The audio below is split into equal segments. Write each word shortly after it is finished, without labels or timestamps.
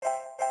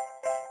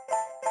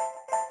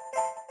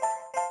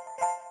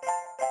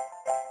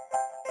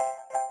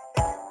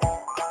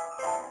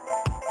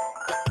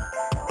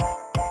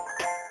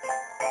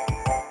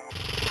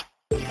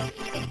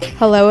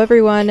Hello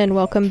everyone and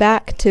welcome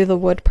back to The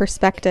Wood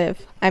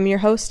Perspective. I'm your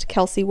host,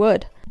 Kelsey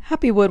Wood.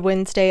 Happy Wood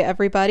Wednesday,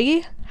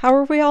 everybody. How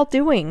are we all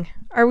doing?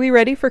 Are we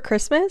ready for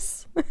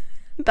Christmas?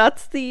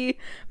 That's the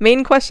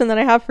main question that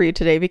I have for you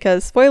today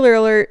because, spoiler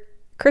alert,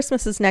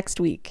 Christmas is next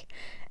week.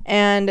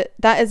 And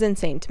that is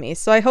insane to me.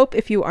 So I hope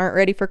if you aren't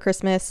ready for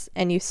Christmas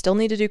and you still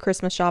need to do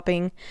Christmas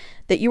shopping,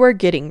 that you are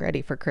getting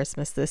ready for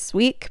Christmas this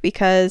week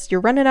because you're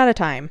running out of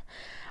time.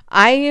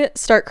 I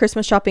start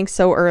Christmas shopping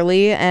so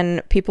early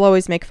and people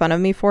always make fun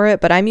of me for it,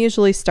 but I'm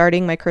usually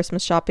starting my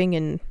Christmas shopping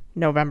in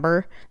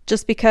November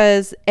just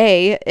because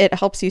A, it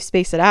helps you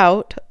space it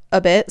out a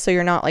bit so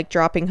you're not like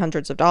dropping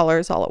hundreds of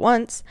dollars all at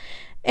once,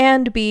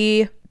 and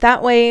B,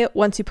 that way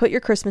once you put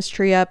your Christmas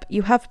tree up,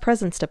 you have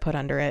presents to put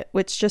under it,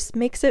 which just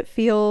makes it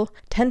feel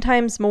 10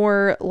 times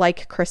more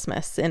like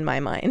Christmas in my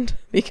mind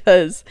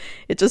because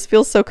it just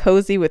feels so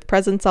cozy with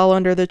presents all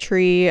under the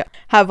tree.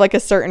 Have like a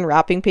certain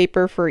wrapping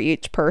paper for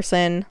each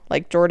person.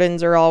 Like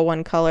Jordan's are all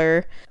one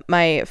color,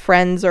 my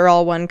friends are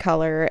all one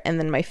color, and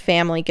then my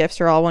family gifts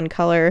are all one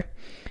color.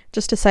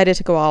 Just decided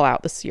to go all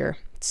out this year.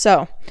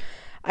 So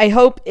I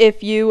hope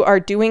if you are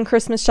doing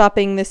Christmas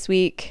shopping this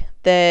week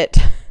that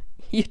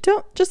you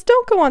don't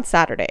go on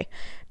Saturday.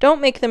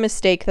 Don't make the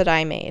mistake that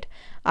I made.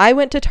 I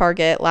went to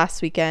Target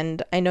last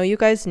weekend. I know you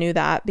guys knew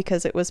that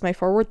because it was my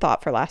forward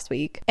thought for last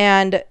week.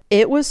 And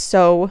it was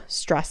so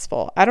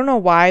stressful. I don't know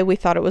why we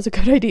thought it was a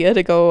good idea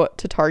to go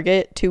to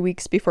Target 2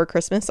 weeks before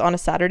Christmas on a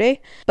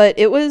Saturday, but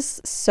it was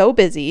so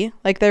busy.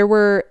 Like there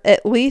were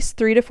at least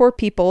 3 to 4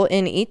 people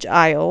in each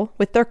aisle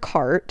with their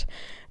cart,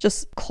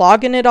 just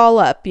clogging it all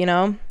up, you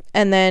know?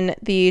 And then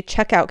the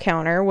checkout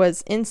counter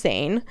was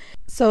insane.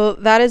 So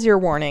that is your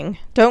warning.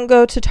 Don't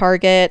go to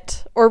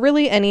Target or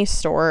really any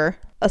store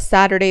a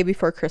Saturday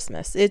before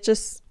Christmas. It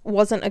just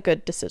wasn't a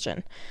good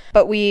decision.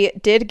 But we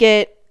did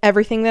get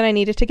everything that I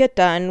needed to get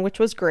done, which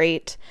was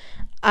great.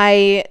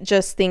 I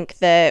just think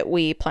that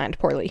we planned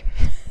poorly.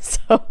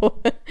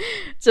 So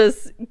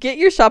just get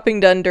your shopping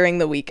done during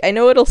the week. I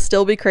know it'll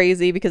still be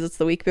crazy because it's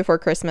the week before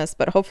Christmas,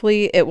 but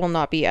hopefully it will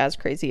not be as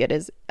crazy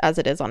as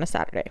it is on a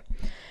Saturday.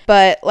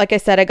 But like I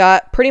said, I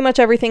got pretty much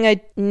everything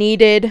I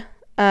needed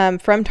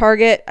from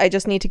Target. I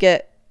just need to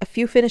get a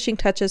few finishing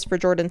touches for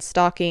Jordan's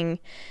stocking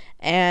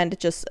and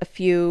just a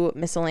few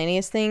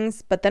miscellaneous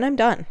things, but then I'm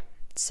done.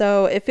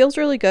 So it feels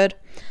really good.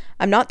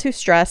 I'm not too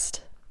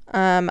stressed.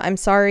 I'm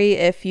sorry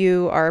if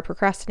you are a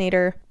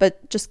procrastinator,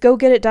 but just go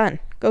get it done.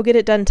 Go get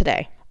it done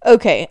today.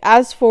 Okay,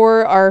 as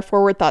for our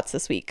forward thoughts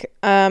this week.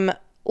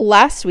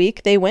 Last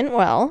week, they went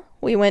well.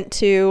 We went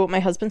to my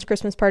husband's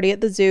Christmas party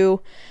at the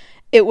zoo.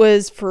 It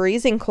was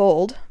freezing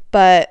cold,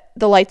 but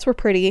the lights were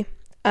pretty.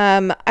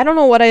 I don't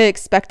know what I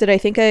expected. I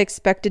think I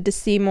expected to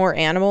see more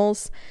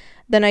animals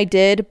than I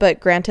did, but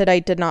granted, I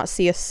did not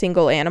see a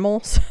single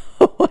animal. So,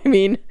 I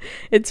mean,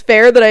 it's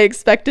fair that I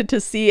expected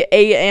to see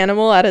a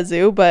animal at a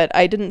zoo, but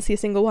I didn't see a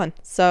single one.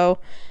 So,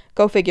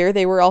 go figure,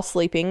 they were all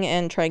sleeping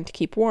and trying to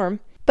keep warm.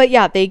 But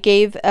yeah, they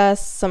gave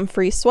us some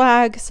free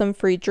swag, some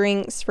free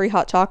drinks, free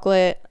hot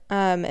chocolate,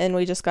 and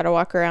we just got to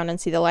walk around and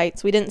see the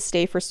lights. We didn't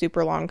stay for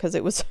super long because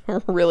it was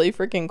really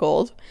freaking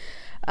cold.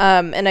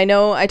 And I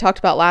know I talked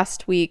about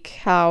last week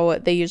how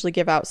they usually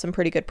give out some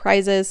pretty good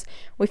prizes.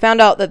 We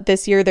found out that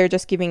this year they're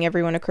just giving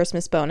everyone a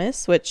Christmas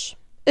bonus, which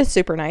is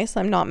super nice.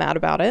 I'm not mad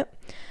about it.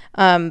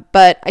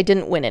 But I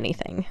didn't win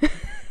anything.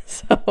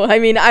 So, I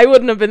mean, I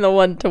wouldn't have been the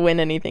one to win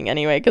anything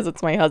anyway because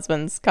it's my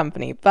husband's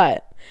company,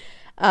 but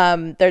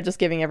they're just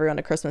giving everyone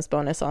a Christmas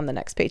bonus on the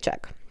next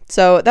paycheck.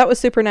 So that was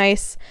super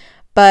nice.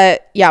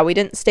 But yeah, we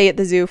didn't stay at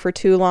the zoo for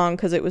too long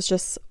because it was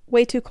just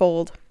way too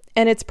cold.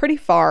 And it's pretty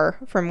far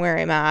from where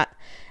I'm at.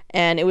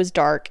 And it was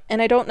dark.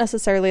 And I don't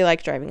necessarily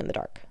like driving in the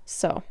dark.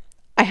 So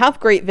I have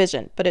great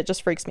vision, but it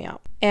just freaks me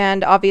out.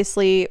 And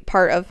obviously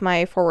part of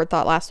my forward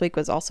thought last week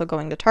was also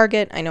going to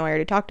Target. I know I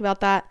already talked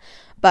about that.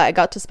 But I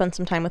got to spend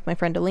some time with my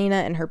friend Alina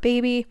and her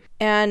baby.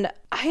 And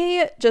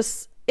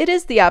it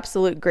is the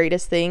absolute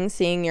greatest thing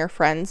seeing your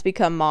friends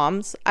become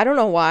moms. I don't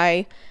know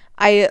why.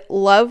 I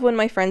love when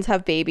my friends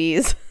have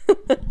babies.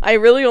 I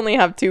really only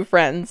have 2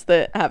 friends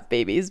that have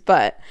babies,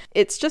 but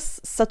it's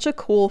just such a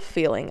cool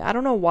feeling. I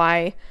don't know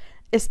why,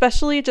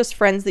 especially just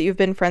friends that you've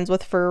been friends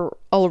with for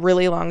a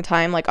really long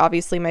time. Like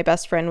obviously my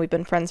best friend, we've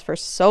been friends for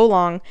so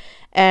long,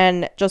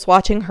 and just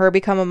watching her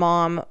become a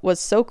mom was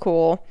so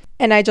cool.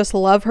 And I just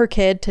love her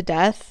kid to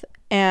death.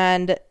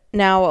 And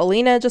now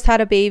Alina just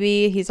had a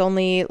baby. He's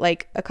only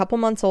like a couple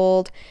months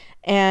old.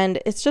 And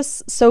it's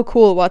just so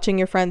cool watching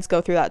your friends go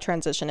through that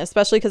transition,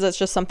 especially because it's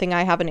just something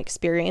I haven't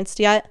experienced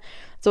yet.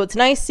 So it's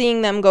nice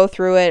seeing them go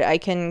through it. I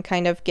can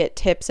kind of get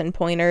tips and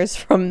pointers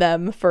from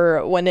them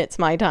for when it's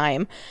my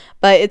time.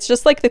 But it's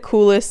just like the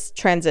coolest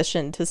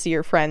transition to see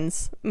your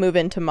friends move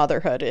into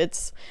motherhood.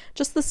 It's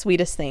just the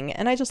sweetest thing,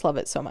 and I just love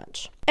it so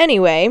much.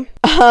 Anyway,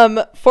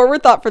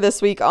 forward thought for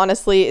this week,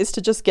 honestly, is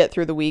to just get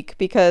through the week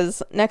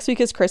because next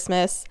week is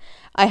Christmas.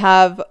 I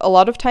have a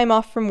lot of time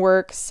off from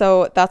work,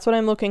 so that's what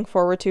I'm looking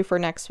forward to for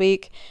next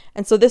week.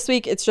 And so this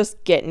week, it's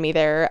just getting me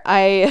there.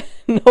 I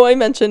know I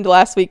mentioned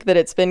last week that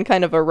it's been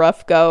kind of a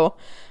rough go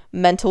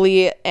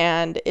mentally,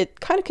 and it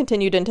kind of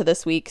continued into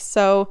this week.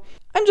 So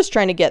I'm just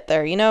trying to get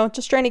there,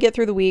 just trying to get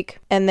through the week,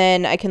 and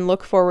then I can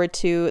look forward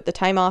to the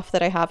time off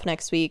that I have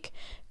next week.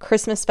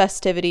 Christmas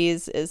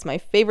festivities is my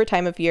favorite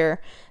time of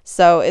year,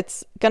 so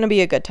it's gonna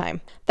be a good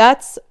time.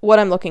 That's what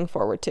I'm looking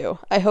forward to.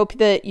 I hope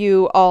that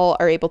you all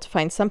are able to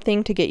find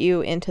something to get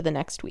you into the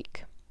next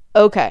week.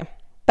 Okay,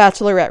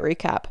 Bachelorette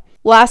recap.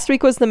 Last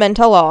week was the Men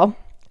Tell All.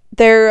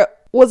 There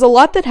was a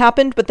lot that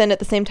happened, but then at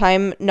the same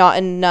time, not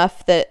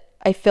enough that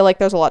I feel like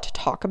there's a lot to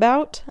talk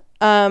about.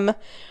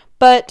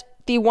 But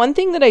the one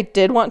thing that I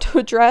did want to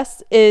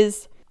address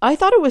is I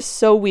thought it was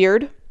so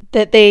weird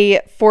that they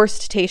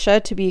forced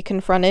Tayshia to be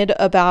confronted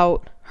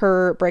about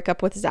her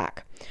breakup with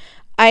Zach.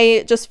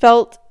 I just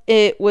felt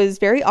it was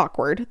very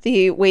awkward,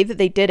 the way that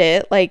they did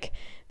it. Like,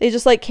 they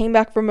just came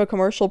back from a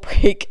commercial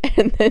break,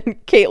 and then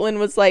Caitlyn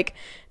was like,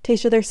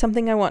 Tayshia, there's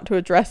something I want to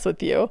address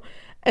with you.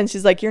 And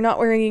she's like, you're not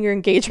wearing your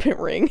engagement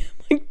ring.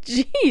 I'm like,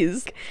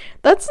 geez,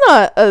 that's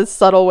not a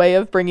subtle way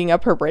of bringing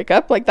up her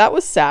breakup. Like, that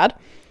was sad.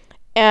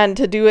 And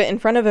to do it in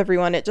front of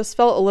everyone, it just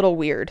felt a little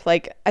weird.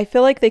 Like, I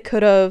feel like they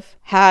could have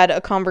had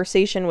a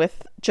conversation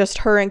with just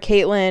her and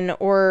Caitlyn,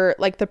 or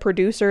like the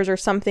producers or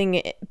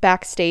something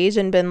backstage,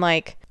 and been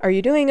like, are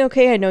you doing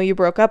okay? I know you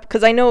broke up.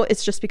 Because I know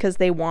it's just because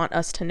they want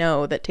us to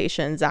know that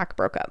Tayshia and Zach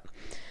broke up.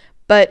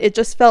 But it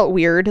just felt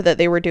weird that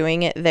they were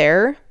doing it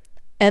there.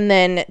 And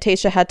then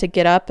Tayshia had to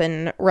get up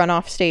and run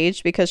off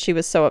stage because she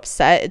was so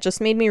upset. It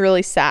just made me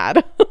really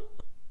sad.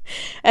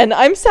 And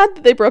I'm sad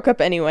that they broke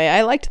up anyway.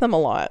 I liked them a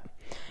lot.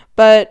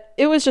 But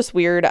it was just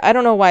weird. I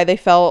don't know why they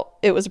felt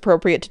it was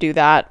appropriate to do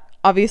that.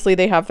 Obviously,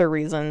 they have their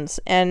reasons.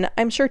 And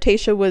I'm sure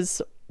Tayshia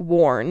was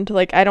warned.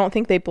 Like, I don't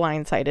think they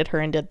blindsided her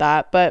and did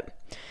that. But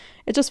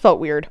it just felt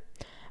weird.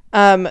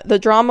 The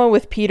drama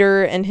with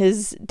Peter and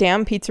his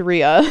damn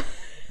pizzeria.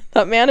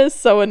 That man is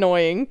so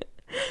annoying.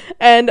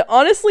 And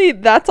honestly,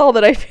 that's all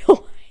that I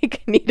feel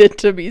like needed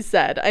to be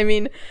said. I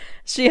mean,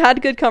 she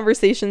had good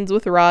conversations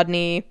with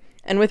Rodney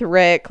and with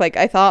Rick. Like,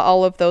 I thought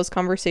all of those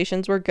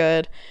conversations were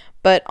good.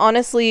 But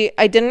honestly,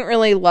 I didn't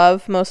really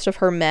love most of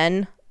her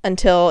men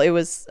until it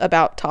was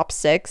about top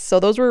 6. So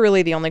those were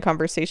really the only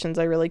conversations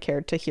I really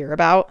cared to hear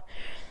about.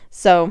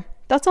 So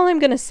that's all I'm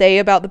going to say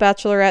about The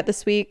Bachelorette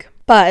this week.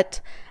 But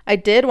I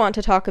did want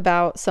to talk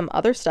about some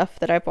other stuff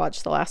that I've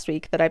watched the last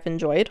week that I've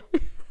enjoyed.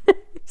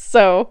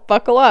 So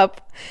buckle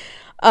up.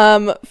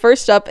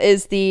 First up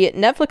is the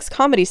Netflix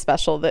comedy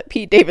special that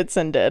Pete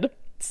Davidson did.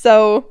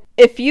 So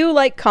if you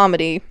like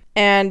comedy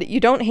and you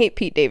don't hate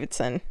Pete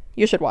Davidson,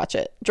 you should watch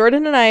it.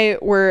 Jordan and I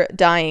were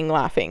dying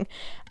laughing.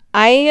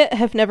 I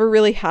have never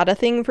really had a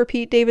thing for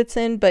Pete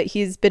Davidson, but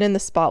he's been in the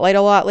spotlight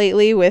a lot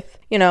lately with,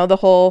 the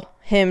whole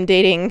him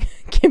dating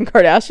Kim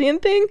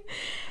Kardashian thing.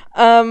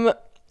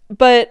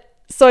 But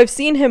so I've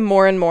seen him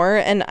more and more,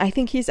 and I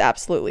think he's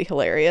absolutely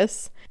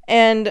hilarious.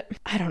 And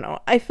I don't know,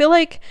 I feel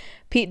like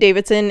Pete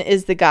Davidson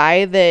is the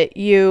guy that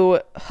you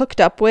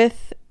hooked up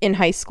with in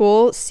high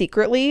school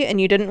secretly,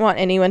 and you didn't want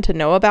anyone to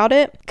know about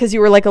it because you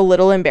were like a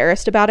little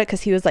embarrassed about it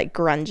because he was like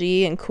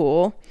grungy and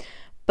cool,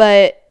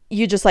 but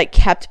you just like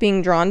kept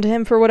being drawn to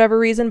him for whatever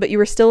reason, but you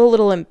were still a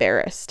little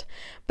embarrassed.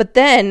 But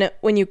then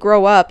when you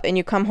grow up and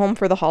you come home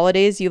for the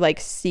holidays, you like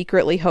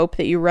secretly hope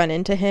that you run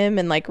into him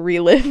and like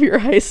relive your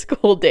high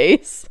school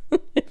days,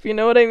 if you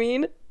know what I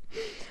mean.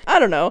 I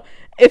don't know.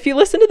 If you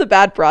listen to the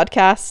Bad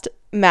Broadcast,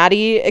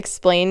 Maddie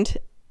explained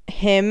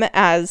him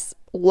as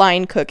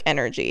line cook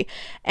energy,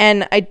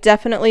 and I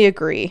definitely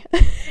agree.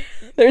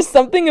 There's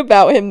something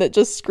about him that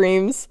just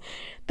screams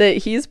that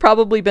he's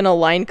probably been a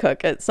line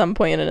cook at some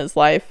point in his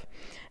life.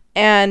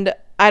 And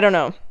I don't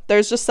know,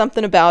 there's just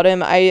something about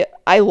him I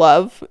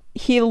love.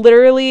 He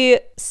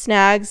literally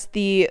snags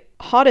the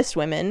hottest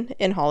women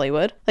in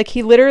Hollywood. Like,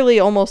 he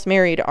literally almost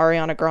married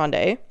Ariana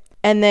Grande,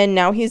 and then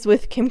now he's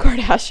with Kim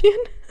Kardashian.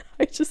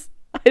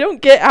 I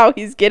don't get how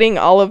he's getting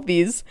all of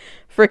these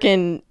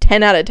freaking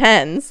 10 out of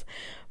 10s.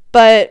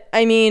 But,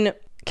 I mean,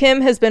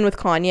 Kim has been with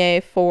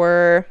Kanye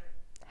for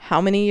how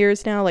many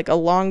years now? Like, a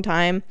long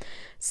time.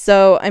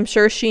 So I'm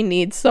sure she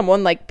needs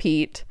someone like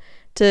Pete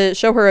to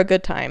show her a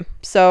good time.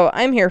 So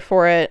I'm here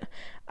for it.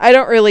 I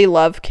don't really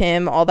love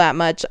Kim all that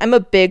much. I'm a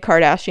big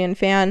Kardashian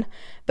fan,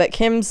 but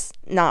Kim's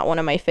not one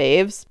of my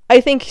faves. I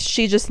think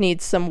she just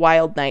needs some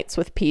wild nights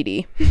with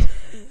Petey.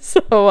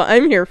 So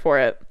I'm here for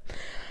it.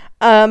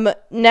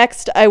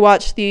 Next, I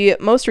watched the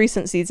most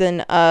recent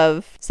season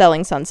of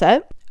Selling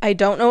Sunset. I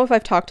don't know if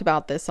I've talked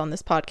about this on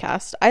this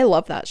podcast. I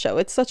love that show.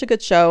 It's such a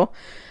good show.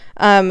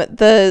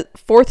 The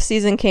 4th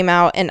season came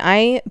out, and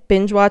I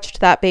binge watched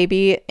that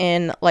baby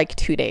in like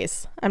 2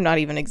 days. I'm not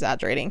even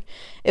exaggerating.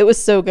 It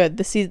was so good.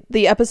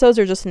 The episodes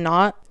are just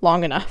not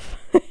long enough.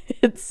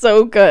 It's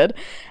so good.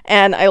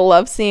 And I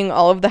love seeing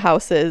all of the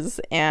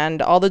houses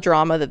and all the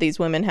drama that these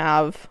women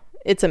have.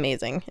 It's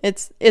amazing.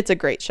 It's a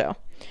great show.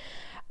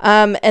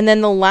 And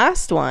then the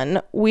last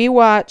one, we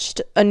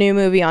watched a new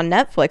movie on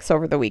Netflix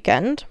over the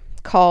weekend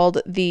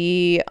called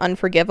The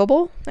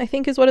Unforgivable, I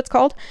think is what it's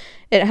called.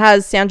 It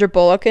has Sandra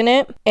Bullock in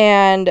it,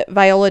 and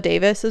Viola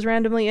Davis is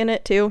randomly in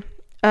it too.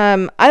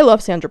 I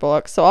love Sandra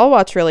Bullock, so I'll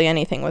watch really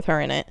anything with her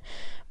in it.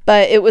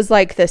 but it was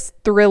like this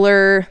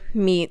thriller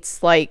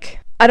meets like,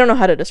 I don't know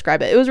how to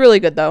describe it. It was really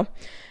good though.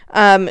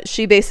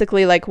 She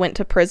basically like went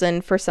to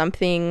prison for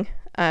something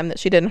that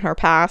she did in her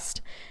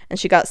past, and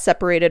she got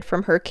separated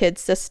from her kid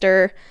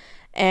sister,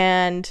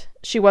 and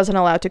she wasn't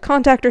allowed to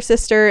contact her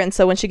sister, and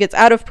so when she gets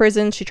out of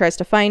prison, she tries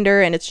to find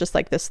her, and it's just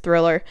like this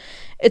thriller.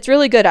 It's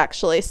really good,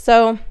 actually.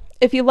 So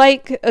if you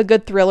like a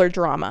good thriller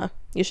drama,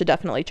 you should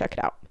definitely check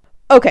it out.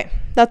 Okay,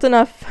 that's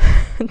enough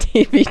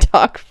TV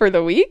talk for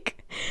the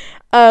week.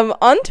 On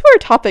to our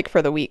topic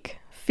for the week: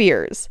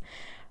 fears.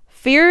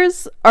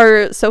 Fears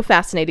are so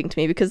fascinating to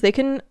me because they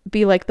can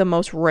be like the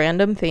most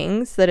random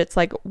things that it's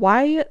like,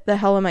 why the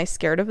hell am I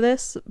scared of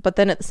this? But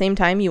then at the same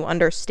time, you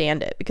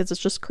understand it because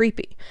it's just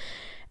creepy.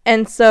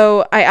 And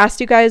so I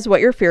asked you guys what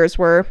your fears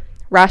were,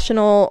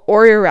 rational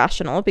or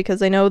irrational,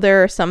 because I know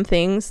there are some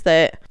things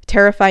that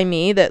terrify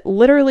me that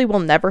literally will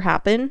never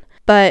happen,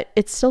 but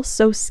it's still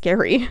so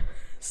scary.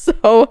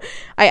 So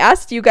I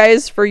asked you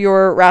guys for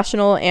your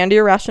rational and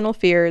irrational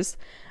fears.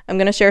 I'm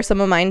going to share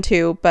some of mine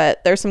too,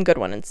 but there's some good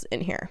ones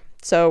in here.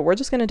 So we're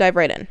just going to dive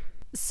right in.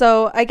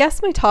 So I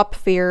guess my top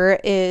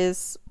fear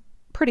is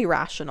pretty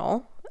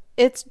rational.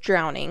 It's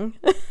drowning.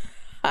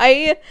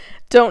 I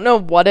don't know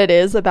what it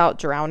is about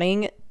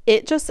drowning.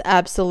 It just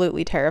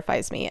absolutely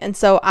terrifies me. And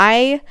so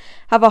I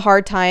have a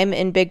hard time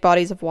in big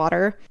bodies of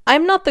water.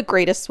 I'm not the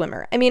greatest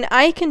swimmer. I mean,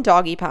 I can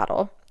doggy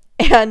paddle,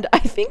 and I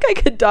think I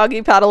could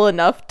doggy paddle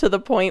enough to the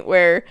point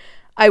where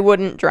I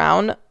wouldn't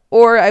drown,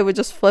 or I would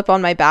just flip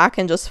on my back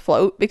and just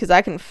float, because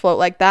I can float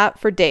like that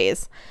for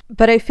days.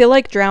 But I feel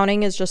like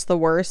drowning is just the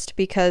worst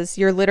because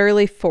you're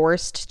literally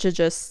forced to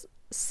just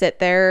sit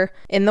there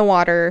in the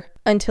water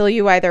until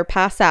you either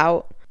pass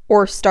out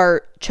or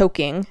start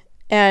choking.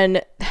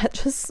 And that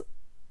just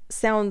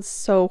sounds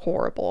so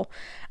horrible.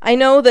 I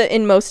know that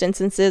in most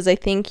instances, I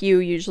think you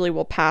usually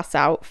will pass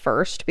out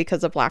first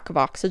because of lack of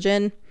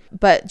oxygen.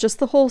 But just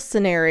the whole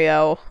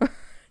scenario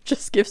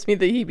just gives me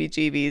the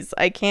heebie-jeebies.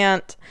 I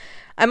can't.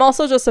 I'm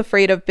also just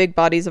afraid of big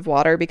bodies of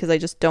water because I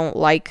just don't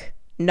like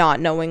not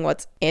knowing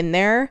what's in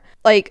there.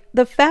 Like,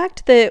 the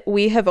fact that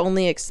we have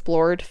only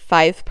explored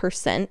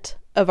 5%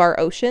 of our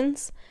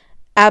oceans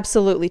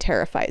absolutely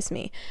terrifies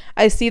me.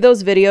 I see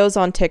those videos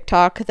on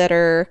TikTok that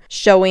are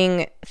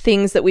showing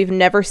things that we've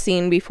never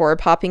seen before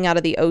popping out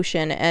of the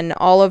ocean, and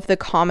all of the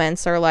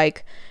comments are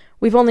like,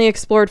 we've only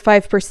explored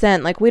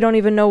 5%, like we don't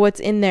even know what's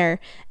in there.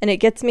 And it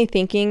gets me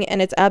thinking,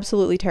 and it's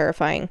absolutely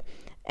terrifying.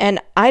 And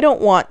I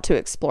don't want to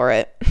explore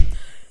it.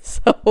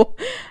 So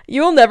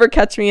you will never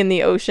catch me in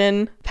the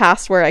ocean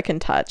past where I can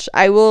touch.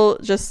 I will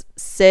just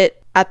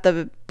sit at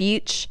the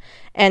beach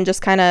and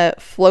just kind of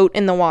float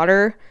in the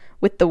water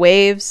with the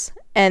waves.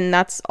 And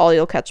that's all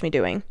you'll catch me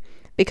doing,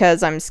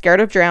 because I'm scared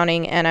of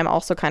drowning, and I'm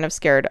also kind of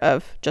scared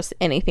of just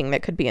anything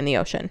that could be in the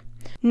ocean.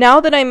 Now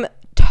that I'm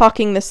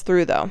talking this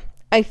through though,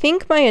 I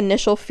think my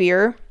initial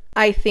fear,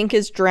 I think,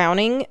 is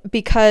drowning,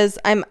 because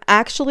I'm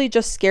actually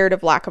just scared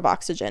of lack of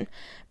oxygen,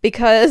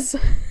 because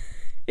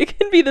it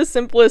can be the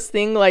simplest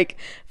thing, like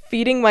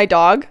feeding my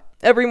dog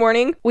every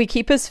morning. We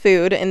keep his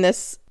food in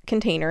this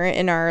container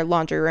in our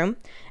laundry room,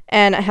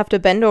 and I have to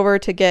bend over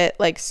to get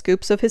like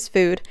scoops of his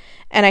food,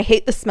 and I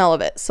hate the smell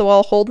of it. So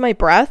I'll hold my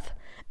breath,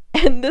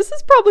 and this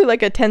is probably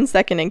like a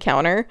 10-second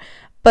encounter,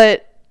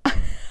 but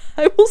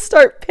I will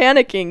start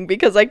panicking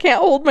because I can't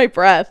hold my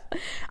breath.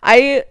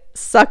 I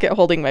suck at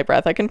holding my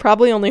breath. I can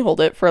probably only hold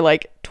it for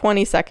like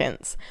 20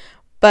 seconds,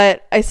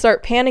 but I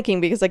start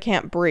panicking because I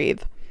can't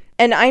breathe.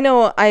 And I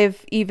know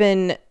I've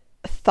even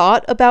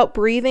thought about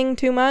breathing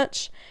too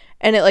much,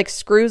 and it like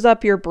screws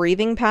up your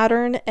breathing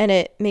pattern, and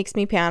it makes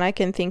me panic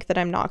and think that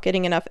I'm not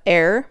getting enough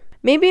air.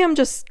 Maybe I'm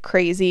just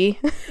crazy,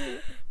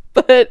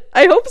 but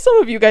I hope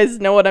some of you guys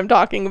know what I'm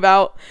talking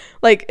about.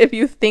 Like, if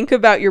you think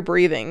about your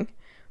breathing,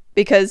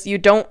 because you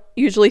don't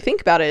usually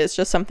think about it, it's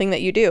just something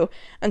that you do.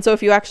 And so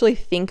if you actually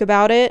think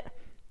about it,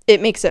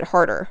 it makes it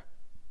harder.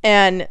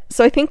 And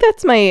so I think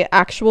that's my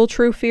actual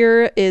true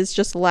fear, is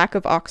just lack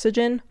of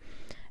oxygen.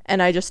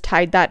 And I just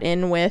tied that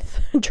in with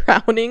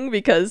drowning,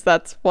 because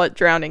that's what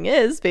drowning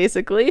is,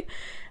 basically.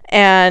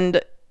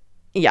 And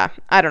yeah,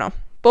 I don't know.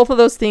 Both of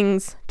those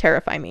things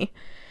terrify me.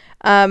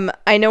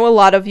 I know a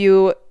lot of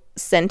you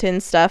sent in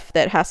stuff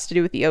that has to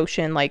do with the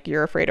ocean, like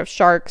you're afraid of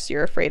sharks,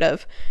 you're afraid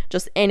of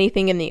just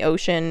anything in the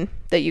ocean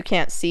that you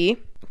can't see.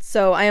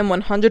 So I am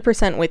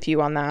 100% with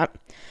you on that.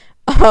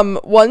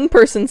 One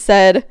person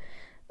said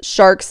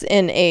sharks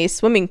in a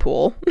swimming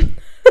pool,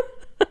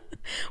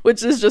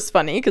 which is just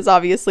funny because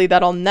obviously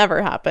that'll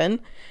never happen.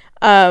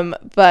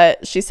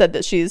 But she said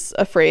that she's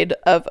afraid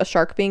of a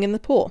shark being in the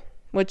pool,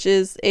 which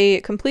is a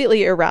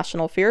completely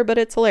irrational fear, but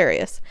it's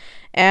hilarious.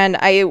 And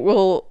I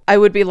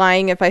would be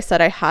lying if I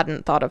said I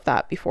hadn't thought of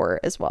that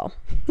before as well.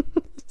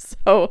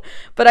 So,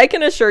 but I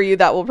can assure you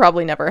that will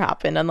probably never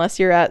happen unless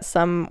you're at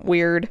some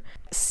weird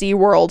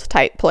SeaWorld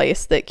type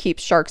place that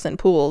keeps sharks in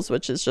pools,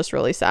 which is just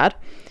really sad.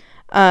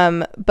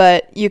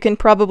 But you can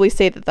probably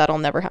say that that'll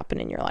never happen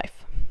in your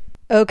life.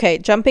 Okay,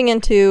 jumping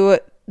into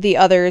the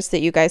others that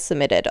you guys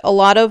submitted. A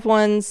lot of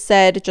ones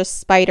said just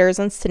spiders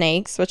and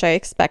snakes, which I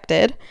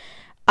expected.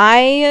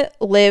 I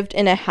lived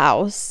in a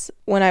house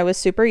when I was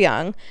super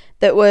young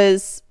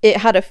it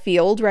had a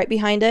field right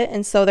behind it.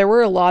 And so there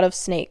were a lot of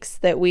snakes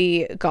that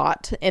we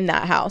got in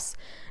that house.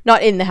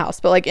 Not in the house,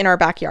 but like in our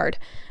backyard.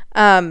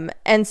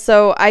 And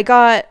so I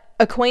got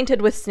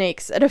acquainted with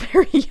snakes at a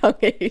very young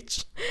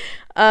age.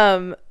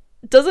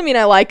 Doesn't mean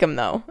I like them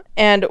though.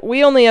 And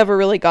we only ever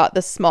really got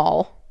the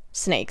small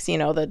snakes,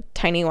 the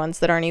tiny ones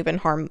that aren't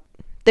even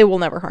they will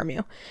never harm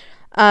you.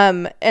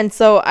 And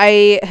so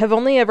I have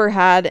only ever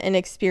had an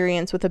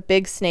experience with a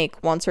big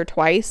snake once or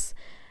twice.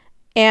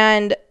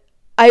 And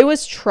I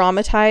was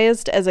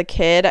traumatized as a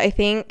kid. I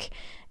think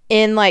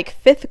in like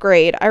 5th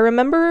grade, I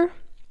remember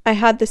I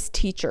had this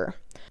teacher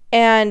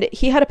and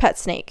he had a pet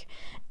snake.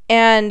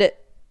 And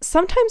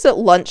sometimes at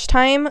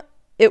lunchtime,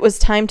 it was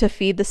time to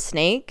feed the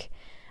snake.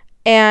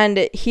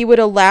 And he would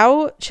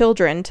allow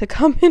children to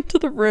come into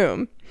the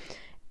room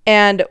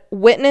and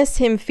witness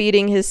him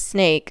feeding his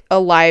snake a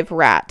live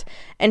rat.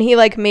 And he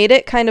like made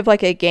it kind of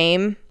like a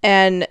game.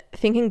 And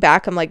thinking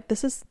back, I'm like,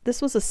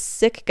 this was a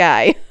sick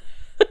guy.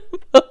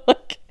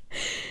 Like,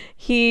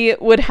 he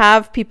would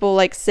have people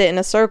like sit in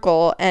a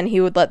circle and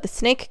he would let the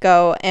snake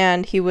go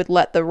and he would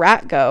let the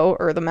rat go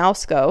or the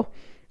mouse go.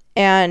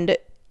 And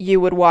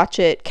you would watch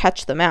it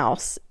catch the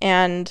mouse.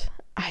 And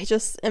I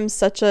just am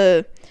such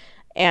a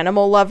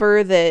animal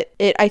lover that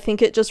I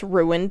think it just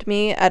ruined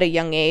me at a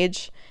young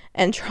age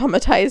and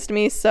traumatized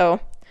me. So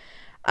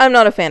I'm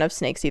not a fan of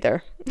snakes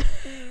either.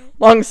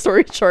 Long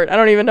story short, I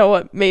don't even know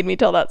what made me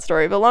tell that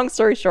story, but long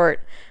story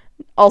short,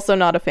 also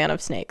not a fan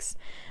of snakes.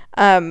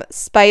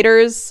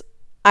 Spiders,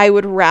 I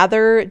would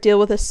rather deal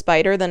with a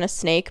spider than a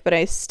snake, but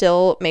I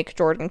still make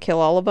Jordan kill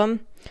all of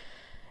them.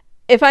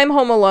 If I'm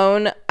home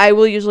alone, I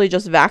will usually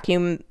just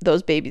vacuum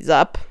those babies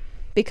up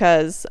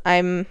because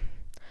I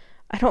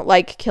don't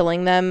like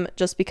killing them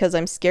just because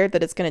I'm scared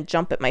that it's going to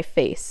jump at my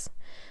face.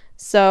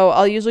 So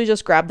I'll usually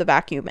just grab the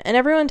vacuum. And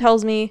everyone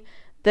tells me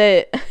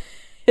that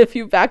if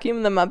you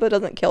vacuum them up, it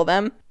doesn't kill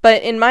them.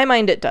 But in my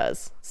mind, it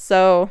does.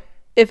 So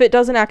if it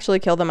doesn't actually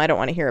kill them, I don't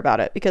want to hear about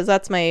it because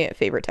that's my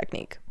favorite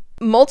technique.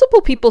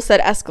 Multiple people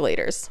said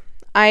escalators.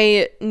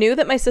 I knew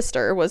that my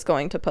sister was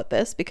going to put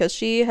this because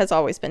she has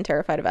always been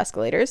terrified of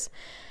escalators.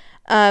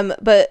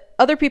 But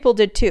other people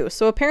did too.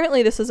 So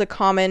apparently this is a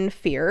common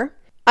fear.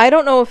 I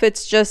don't know if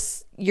it's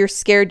just you're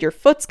scared your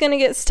foot's going to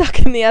get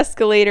stuck in the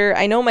escalator.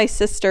 I know my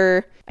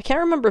sister, I can't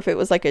remember if it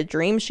was like a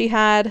dream she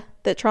had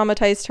that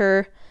traumatized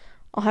her.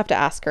 I'll have to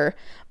ask her.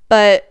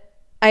 But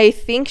I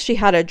think she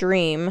had a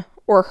dream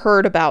or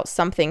heard about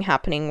something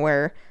happening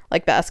where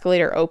like the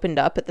escalator opened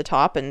up at the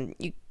top and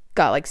you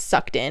got like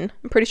sucked in.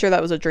 I'm pretty sure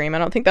that was a dream. I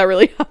don't think that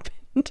really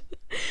happened.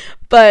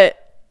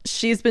 But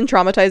she's been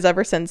traumatized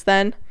ever since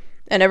then.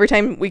 And every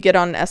time we get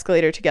on an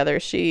escalator together,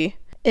 she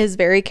is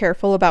very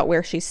careful about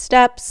where she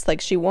steps.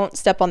 Like she won't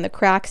step on the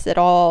cracks at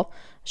all.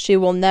 She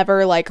will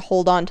never like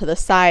hold on to the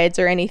sides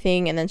or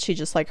anything. And then she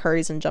just like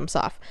hurries and jumps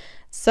off.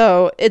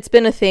 So it's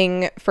been a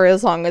thing for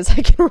as long as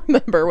I can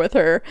remember with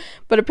her.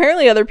 But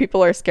apparently other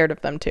people are scared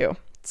of them too.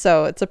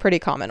 So it's a pretty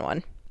common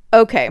one.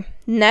 Okay,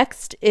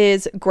 next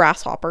is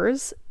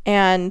grasshoppers.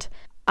 And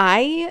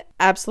I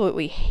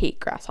absolutely hate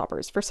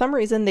grasshoppers. For some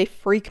reason, they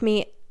freak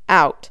me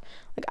out.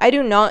 Like, I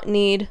do not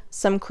need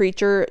some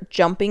creature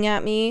jumping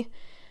at me.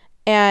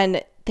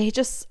 And they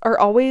just are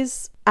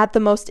always at the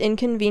most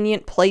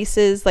inconvenient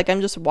places. Like,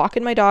 I'm just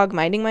walking my dog,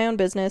 minding my own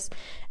business,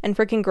 and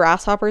freaking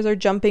grasshoppers are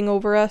jumping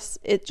over us.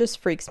 It just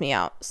freaks me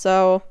out.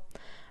 So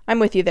I'm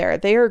with you there.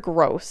 They are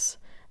gross.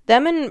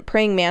 Them and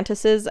praying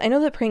mantises. I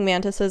know that praying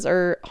mantises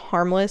are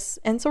harmless,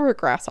 and so are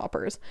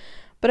grasshoppers.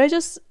 But I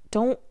just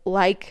don't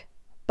like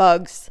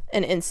bugs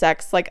and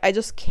insects. Like, I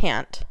just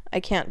can't. I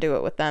can't do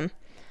it with them.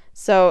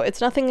 So it's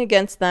nothing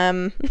against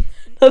them.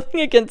 Nothing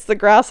against the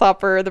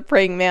grasshopper, the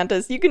praying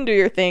mantis. You can do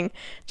your thing.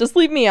 Just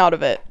leave me out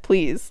of it,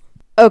 please.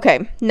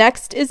 Okay,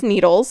 next is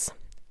needles.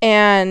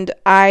 And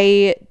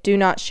I do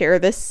not share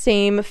this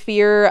same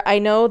fear. I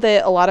know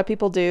that a lot of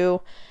people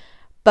do.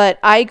 But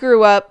I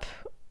grew up,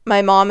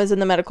 my mom is in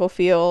the medical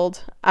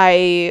field.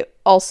 I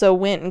also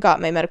went and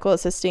got my medical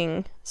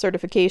assisting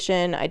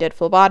certification. I did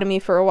phlebotomy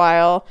for a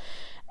while.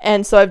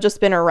 And so I've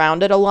just been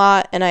around it a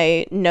lot, and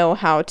I know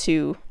how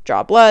to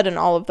draw blood and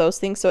all of those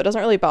things, so it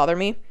doesn't really bother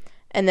me.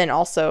 And then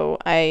also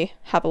I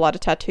have a lot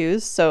of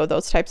tattoos, so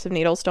those types of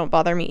needles don't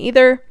bother me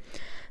either.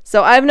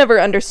 So I've never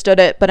understood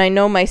it, but I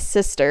know my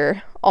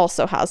sister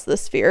also has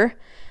this fear.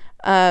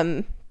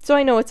 So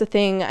I know it's a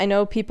thing. I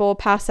know people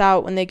pass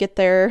out when they get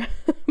their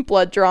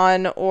blood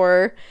drawn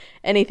or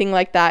anything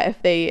like that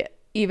if they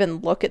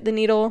even look at the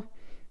needle,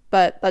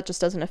 but that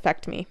just doesn't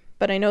affect me.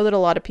 But I know that a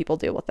lot of people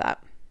deal with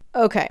that.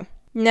 Okay.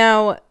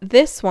 Now,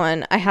 this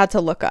one I had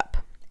to look up,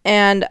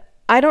 and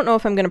I don't know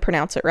if I'm going to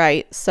pronounce it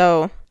right,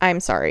 so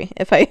I'm sorry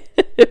if I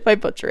if I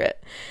butcher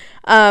it.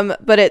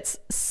 But it's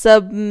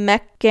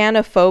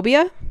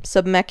submechanophobia.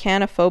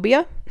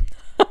 Submechanophobia.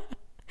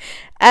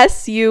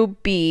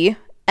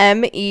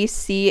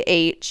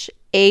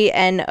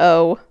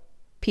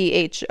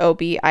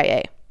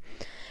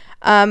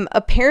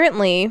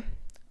 Apparently,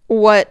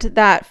 what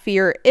that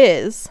fear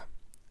is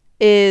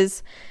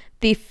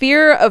the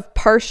fear of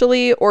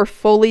partially or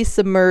fully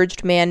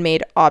submerged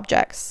man-made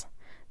objects.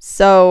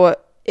 So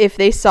if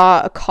they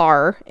saw a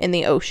car in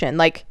the ocean,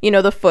 like, you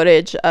know, the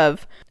footage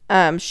of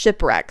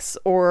shipwrecks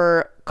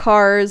or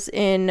cars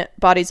in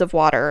bodies of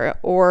water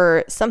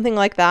or something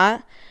like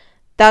that,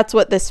 that's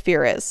what this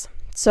fear is.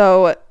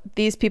 So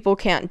these people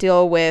can't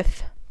deal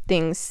with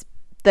things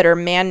that are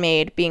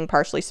man-made being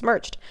partially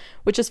submerged,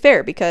 which is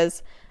fair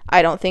because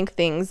I don't think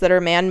things that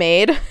are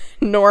man-made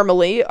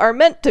normally are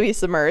meant to be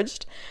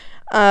submerged.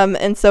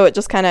 And so it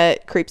just kind of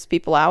creeps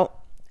people out.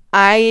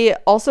 I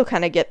also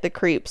kind of get the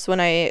creeps when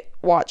I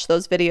watch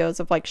those videos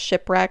of like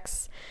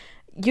shipwrecks.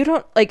 You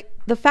don't like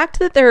the fact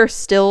that there are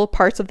still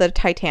parts of the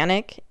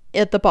Titanic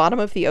at the bottom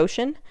of the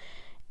ocean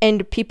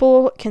and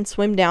people can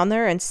swim down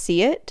there and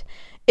see it.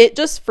 It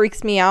just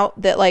freaks me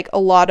out that like a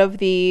lot of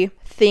the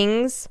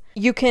things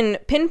you can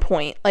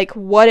pinpoint like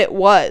what it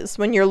was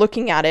when you're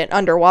looking at it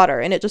underwater.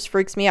 And it just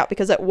freaks me out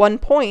because at one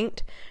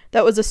point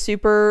that was a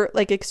super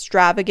like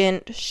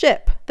extravagant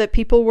ship that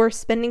people were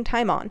spending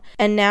time on.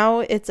 And now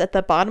it's at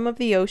the bottom of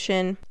the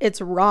ocean.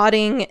 It's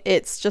rotting.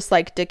 It's just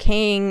like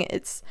decaying.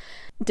 It's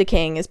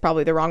decaying is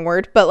probably the wrong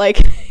word, but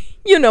like,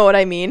 you know what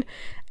I mean?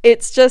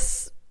 It's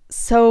just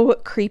so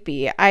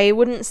creepy. I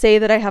wouldn't say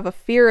that I have a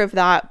fear of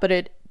that, but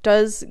it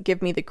does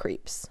give me the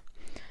creeps.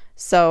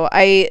 So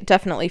I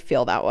definitely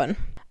feel that one.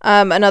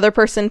 Another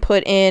person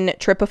put in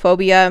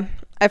trypophobia.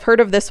 I've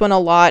heard of this one a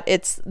lot.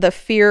 It's the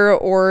fear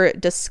or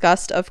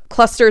disgust of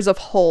clusters of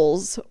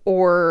holes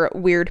or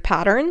weird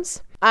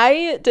patterns.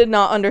 I did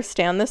not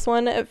understand this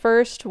one at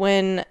first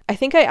when I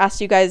think I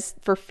asked you guys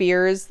for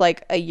fears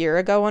like a year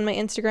ago on my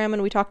Instagram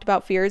and we talked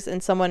about fears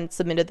and someone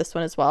submitted this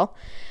one as well.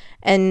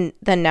 And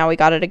then now we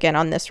got it again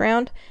on this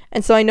round.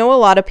 And so I know a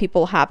lot of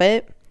people have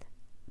it.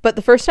 But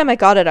the first time I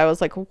got it, I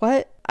was like,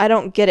 what? I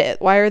don't get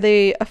it. Why are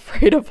they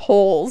afraid of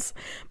holes?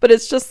 But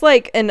it's just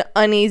like an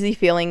uneasy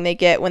feeling they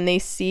get when they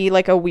see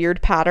like a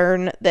weird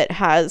pattern that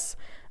has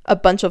a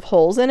bunch of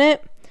holes in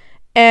it.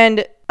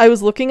 And I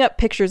was looking up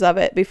pictures of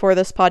it before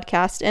this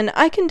podcast, and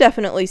I can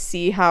definitely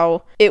see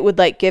how it would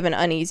like give an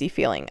uneasy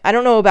feeling. I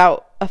don't know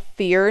about a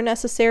fear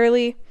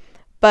necessarily,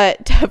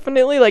 but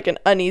definitely like an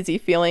uneasy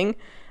feeling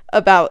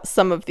about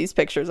some of these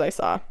pictures I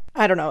saw.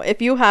 I don't know.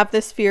 If you have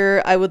this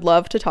fear, I would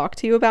love to talk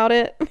to you about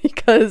it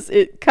because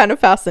it kind of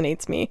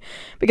fascinates me.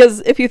 Because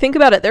if you think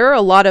about it, there are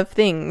a lot of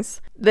things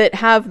that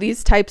have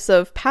these types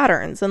of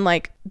patterns and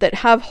like that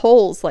have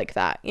holes like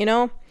that, you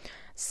know?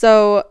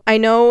 So I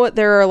know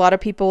there are a lot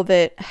of people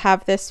that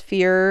have this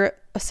fear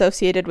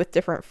associated with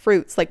different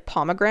fruits like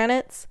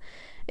pomegranates.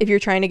 If you're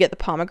trying to get the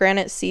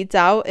pomegranate seeds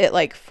out, it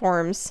like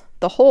forms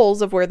the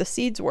holes of where the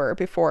seeds were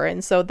before.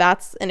 And so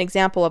that's an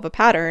example of a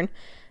pattern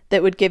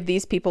that would give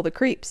these people the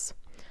creeps.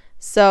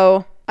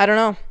 So I don't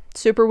know,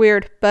 super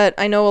weird, but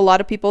I know a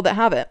lot of people that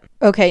have it.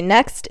 Okay,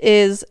 next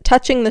is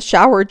touching the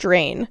shower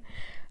drain.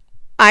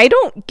 I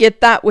don't get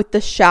that with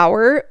the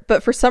shower,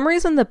 but for some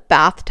reason the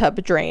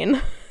bathtub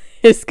drain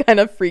is kind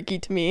of freaky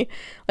to me.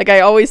 Like I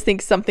always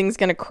think something's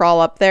going to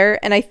crawl up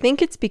there. And I think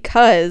it's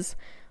because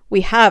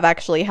we have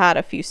actually had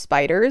a few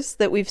spiders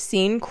that we've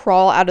seen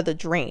crawl out of the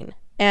drain.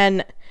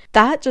 And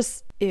that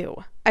just,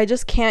 ew. I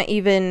just can't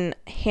even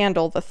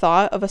handle the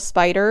thought of a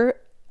spider.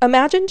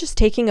 Imagine just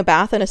taking a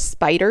bath and a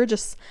spider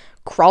just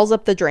crawls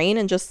up the drain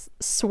and just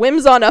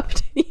swims on up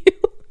to you.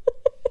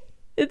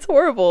 It's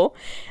horrible.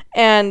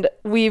 And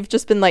we've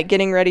just been like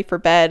getting ready for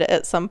bed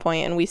at some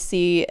point and we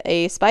see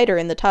a spider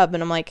in the tub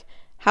and I'm like,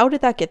 how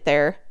did that get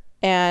there?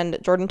 And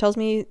Jordan tells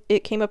me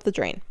it came up the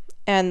drain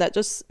and that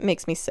just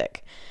makes me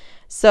sick.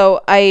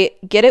 So I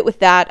get it with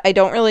that. I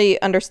don't really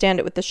understand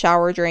it with the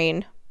shower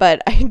drain,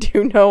 but I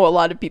do know a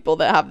lot of people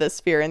that have this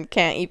fear and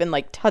can't even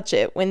like touch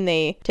it when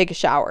they take a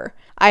shower.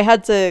 I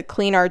had to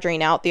clean our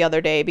drain out the other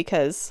day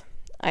because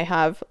I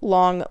have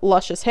long,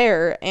 luscious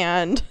hair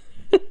and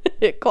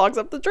it clogs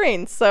up the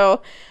drain.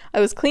 So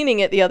I was cleaning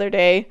it the other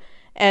day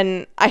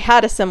and I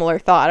had a similar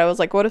thought. I was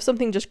like, what if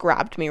something just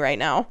grabbed me right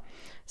now?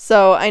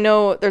 So I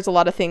know there's a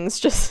lot of things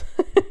just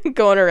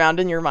going around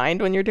in your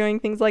mind when you're doing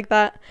things like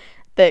that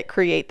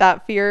create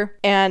that fear.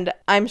 And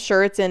I'm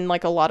sure it's in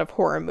like a lot of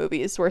horror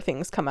movies where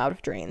things come out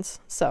of drains.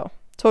 So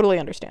totally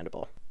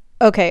understandable.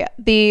 Okay,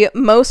 the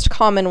most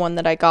common one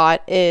that I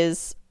got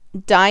is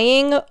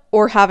dying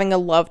or having a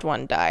loved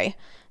one die.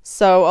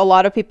 So a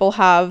lot of people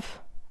have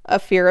a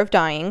fear of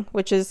dying,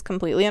 which is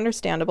completely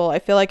understandable. I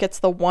feel like it's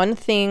the one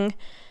thing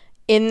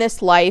in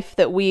this life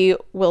that we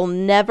will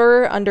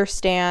never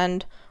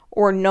understand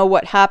or know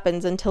what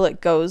happens until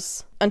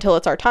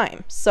it's our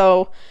time.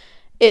 So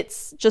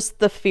it's just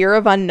the fear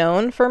of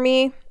unknown for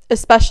me,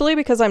 especially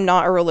because I'm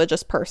not a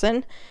religious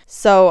person.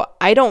 So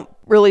I don't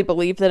really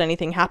believe that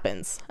anything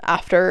happens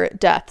after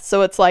death.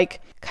 So it's like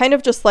kind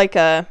of just like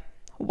a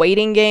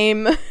waiting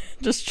game,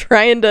 just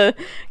trying to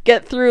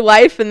get through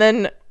life and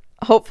then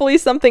hopefully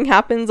something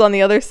happens on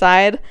the other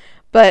side.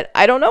 But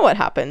I don't know what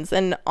happens.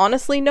 And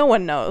honestly, no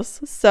one knows.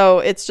 So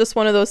it's just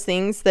one of those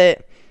things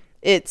that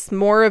it's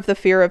more of the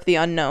fear of the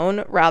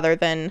unknown rather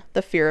than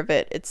the fear of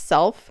it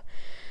itself.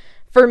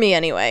 For me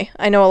anyway.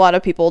 I know a lot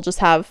of people just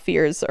have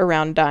fears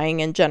around dying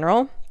in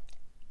general.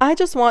 I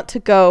just want to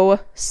go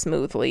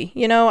smoothly.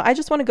 I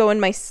just want to go in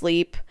my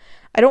sleep.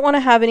 I don't want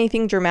to have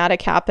anything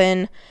dramatic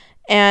happen.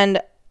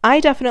 And I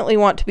definitely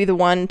want to be the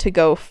one to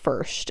go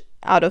first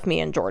out of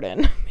me and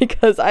Jordan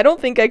because I don't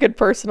think I could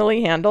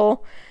personally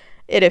handle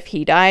it if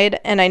he died.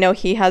 And I know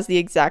he has the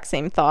exact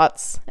same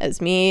thoughts as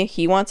me.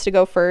 He wants to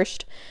go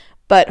first,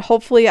 but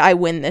hopefully I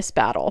win this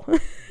battle.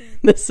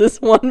 This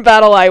is one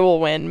battle I will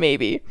win,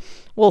 maybe.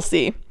 We'll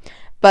see.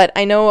 But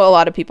I know a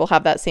lot of people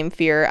have that same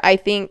fear. I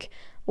think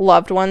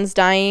loved ones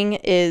dying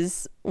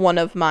is one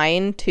of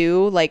mine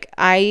too. Like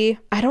I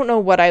don't know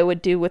what I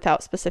would do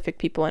without specific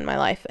people in my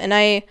life. And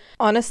I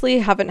honestly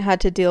haven't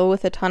had to deal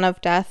with a ton of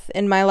death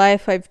in my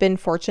life. I've been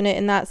fortunate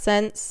in that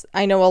sense.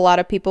 I know a lot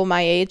of people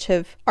my age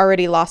have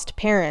already lost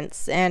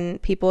parents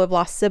and people have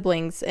lost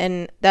siblings,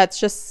 and that's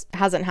just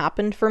hasn't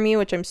happened for me,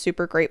 which I'm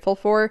super grateful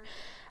for.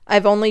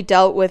 I've only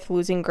dealt with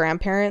losing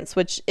grandparents,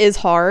 which is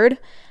hard.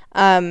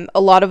 A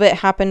lot of it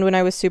happened when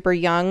I was super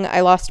young.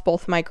 I lost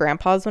both my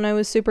grandpas when I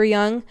was super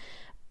young.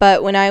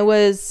 But when I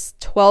was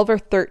 12 or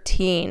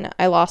 13,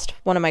 I lost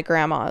one of my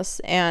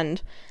grandmas.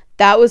 And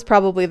that was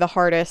probably the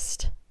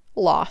hardest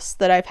loss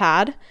that I've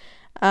had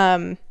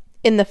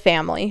in the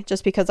family,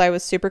 just because I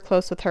was super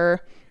close with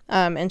her.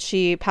 And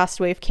she passed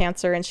away of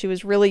cancer and she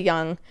was really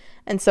young.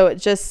 And so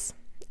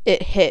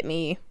it hit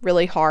me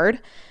really hard.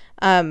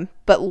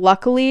 But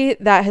luckily,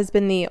 that has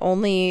been the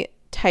only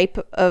type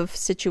of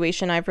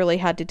situation I've really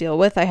had to deal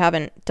with. I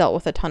haven't dealt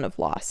with a ton of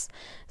loss.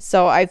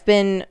 So I've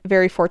been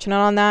very fortunate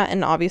on that,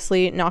 and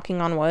obviously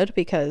knocking on wood,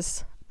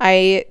 because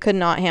I could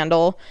not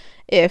handle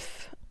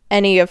if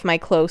any of my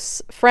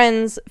close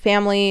friends,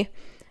 family,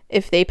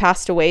 if they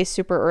passed away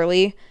super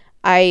early,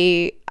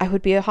 I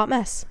would be a hot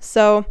mess.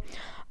 So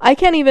I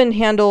can't even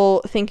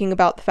handle thinking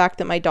about the fact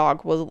that my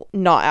dog will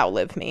not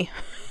outlive me.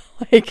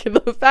 Like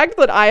the fact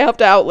that I have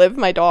to outlive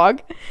my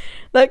dog,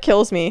 that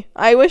kills me.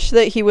 I wish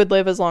that he would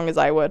live as long as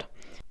I would.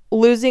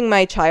 Losing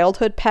my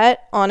childhood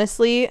pet,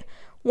 honestly,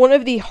 one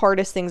of the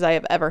hardest things I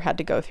have ever had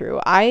to go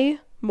through. I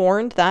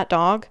mourned that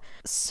dog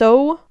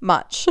so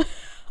much.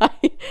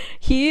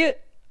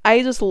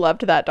 I just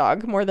loved that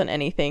dog more than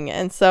anything.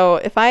 And so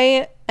if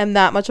I am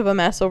that much of a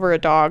mess over a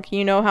dog,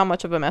 you know how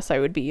much of a mess I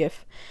would be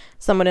if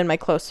someone in my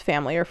close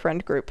family or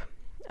friend group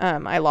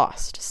I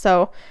lost.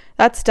 So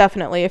that's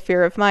definitely a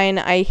fear of mine.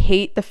 I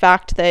hate the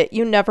fact that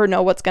you never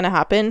know what's going to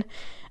happen.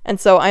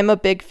 And so I'm a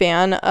big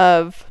fan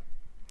of,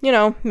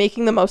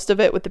 making the most of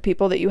it with the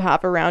people that you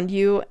have around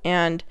you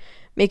and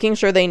making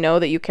sure they know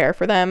that you care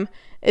for them.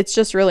 It's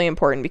just really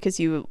important because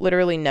you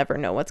literally never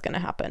know what's going to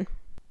happen.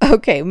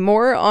 Okay,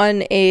 more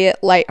on a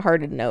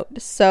lighthearted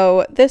note.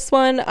 So this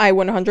one I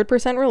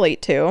 100%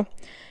 relate to.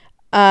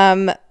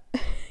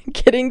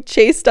 Getting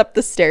chased up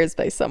the stairs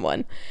by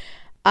someone.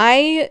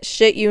 I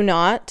shit you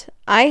not,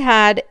 I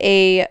had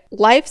a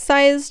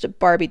life-sized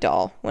Barbie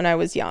doll when I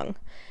was young.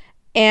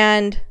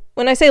 And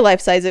when I say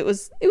life-size, it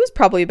was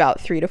probably about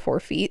 3 to 4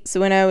 feet.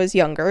 So when I was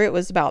younger, it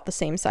was about the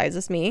same size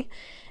as me.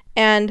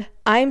 And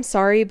I'm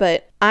sorry,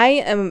 but I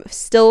am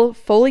still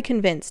fully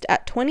convinced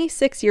at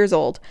 26 years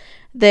old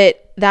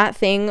that that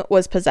thing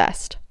was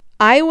possessed.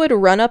 I would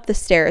run up the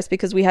stairs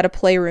because we had a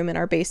playroom in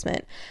our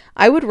basement.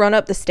 I would run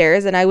up the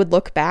stairs and I would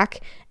look back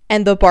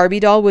and the Barbie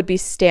doll would be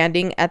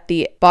standing at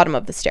the bottom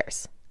of the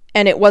stairs.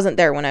 And it wasn't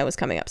there when I was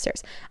coming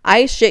upstairs.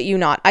 I shit you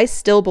not. I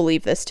still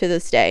believe this to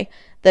this day,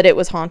 that it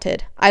was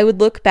haunted. I would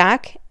look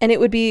back and it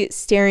would be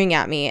staring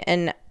at me.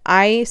 And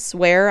I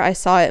swear I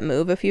saw it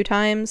move a few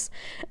times.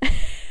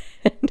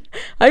 And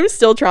I'm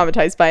still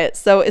traumatized by it.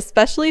 So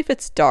especially if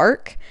it's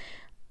dark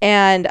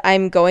and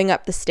I'm going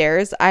up the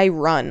stairs, I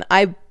run.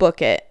 I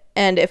book it.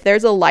 And if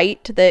there's a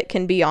light that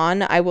can be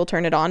on, I will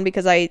turn it on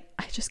because I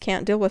just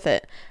can't deal with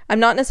it.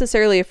 I'm not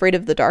necessarily afraid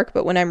of the dark,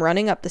 but when I'm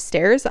running up the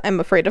stairs, I'm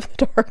afraid of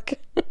the dark.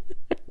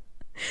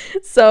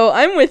 So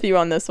I'm with you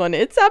on this one.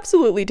 It's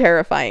absolutely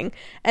terrifying.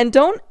 And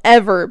don't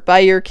ever buy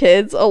your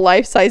kids a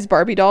life-size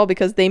Barbie doll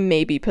because they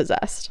may be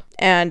possessed.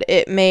 And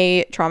it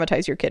may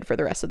traumatize your kid for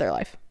the rest of their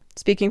life.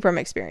 Speaking from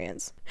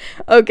experience.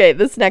 Okay,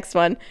 this next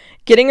one.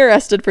 Getting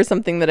arrested for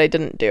something that I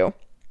didn't do.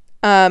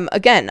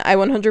 Again, I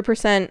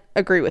 100%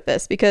 agree with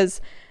this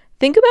because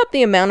think about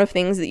the amount of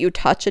things that you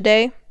touch a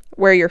day,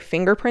 where your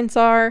fingerprints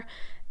are.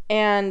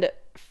 And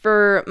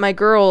for my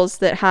girls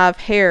that have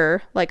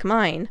hair like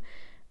mine,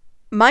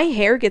 my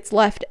hair gets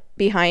left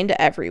behind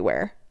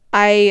everywhere.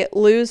 I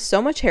lose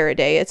so much hair a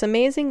day. It's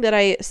amazing that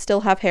I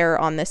still have hair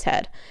on this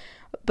head,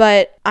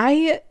 but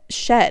I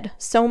shed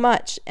so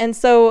much. And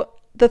so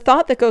the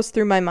thought that goes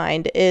through my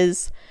mind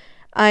is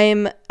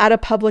I'm at a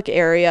public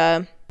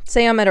area,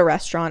 say I'm at a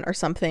restaurant or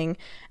something,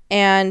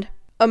 and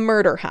a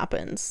murder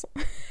happens.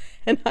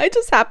 And I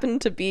just happen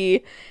to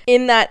be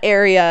in that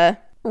area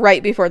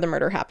right before the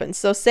murder happens.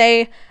 So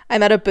say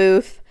I'm at a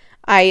booth,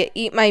 I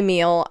eat my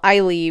meal, I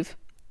leave,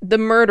 the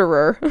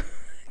murderer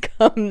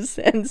comes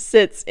and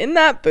sits in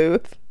that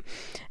booth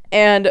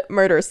and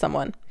murders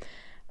someone.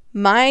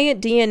 My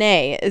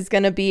DNA is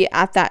going to be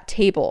at that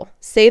table.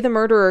 Say the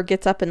murderer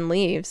gets up and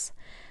leaves.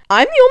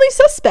 I'm the only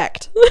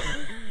suspect.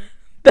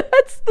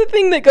 That's the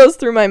thing that goes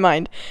through my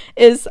mind,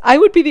 is I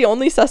would be the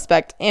only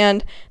suspect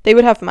and they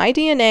would have my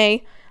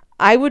DNA.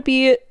 I would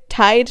be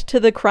tied to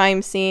the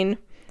crime scene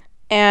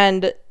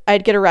and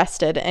I'd get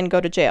arrested and go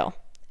to jail.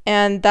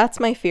 And that's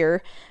my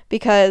fear,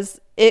 because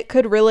it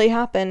could really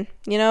happen.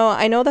 You know,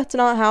 I know that's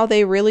not how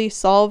they really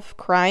solve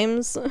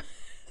crimes,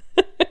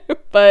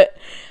 but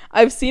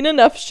I've seen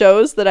enough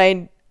shows that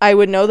I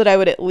would know that I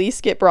would at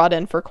least get brought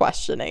in for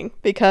questioning,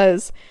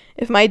 because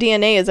if my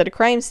DNA is at a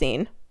crime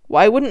scene,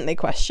 why wouldn't they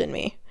question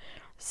me?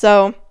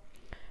 So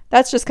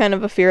that's just kind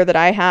of a fear that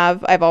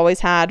I've always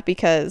had,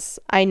 because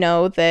I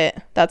know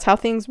that that's how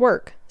things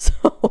work.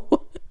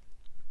 So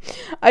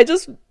I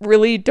just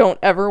really don't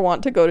ever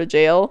want to go to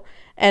jail,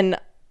 and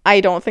I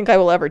don't think I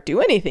will ever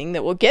do anything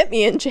that will get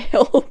me in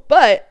jail.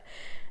 But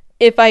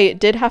if I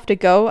did have to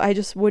go, I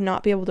just would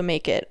not be able to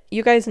make it.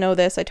 You guys know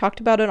this. I talked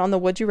about it on the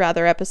Would You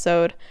Rather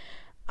episode.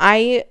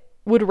 I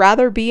would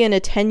rather be in a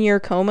 10-year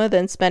coma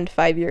than spend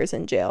 5 years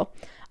in jail.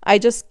 I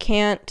just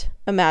can't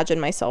imagine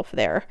myself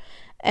there.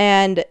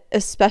 And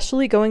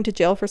especially going to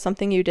jail for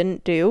something you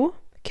didn't do,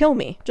 kill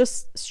me.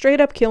 Just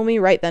straight up kill me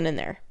right then and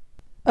there.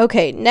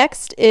 Okay,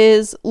 next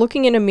is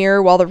looking in a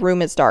mirror while the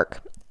room is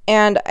dark.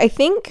 And I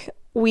think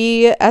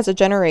we as a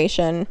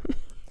generation,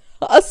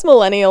 us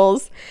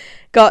millennials,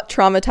 got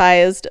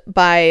traumatized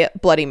by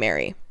Bloody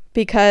Mary,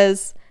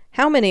 because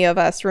how many of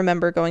us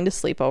remember going to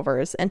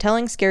sleepovers and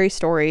telling scary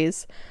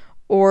stories,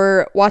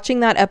 or watching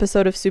that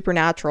episode of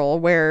Supernatural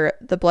where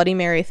the Bloody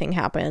Mary thing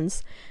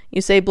happens?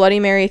 You say Bloody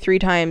Mary 3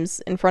 times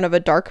in front of a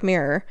dark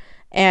mirror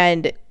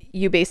and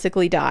you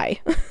basically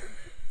die.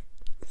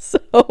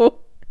 So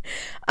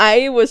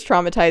I was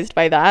traumatized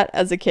by that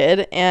as a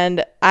kid,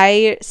 and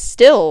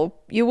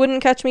you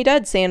wouldn't catch me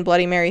dead saying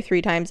Bloody Mary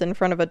 3 times in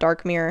front of a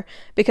dark mirror,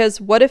 because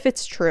what if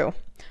it's true?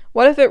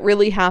 What if it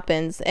really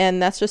happens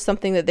and that's just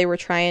something that they were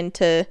trying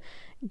to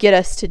get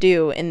us to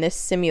do in this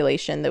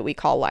simulation that we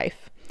call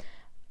life?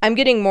 I'm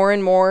getting more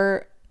and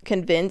more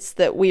convinced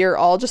that we are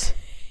all just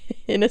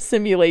in a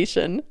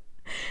simulation.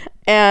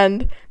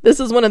 And this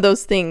is one of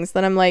those things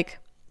that I'm like,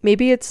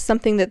 maybe it's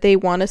something that they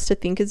want us to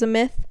think is a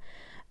myth,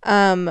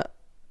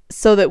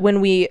 so that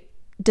when we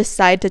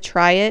decide to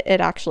try it, it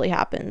actually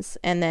happens,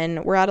 and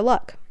then we're out of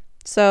luck.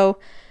 So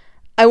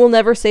I will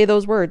never say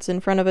those words in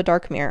front of a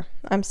dark mirror.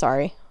 I'm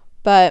sorry.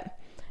 But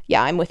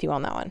yeah, I'm with you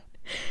on that one.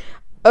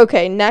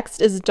 Okay,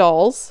 next is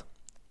dolls.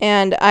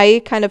 And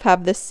I kind of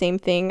have this same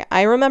thing.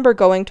 I remember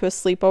going to a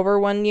sleepover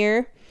one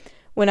year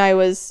when I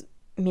was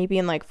maybe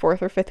in like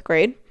 4th or 5th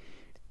grade.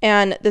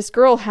 And this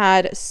girl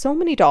had so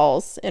many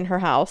dolls in her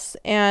house.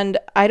 And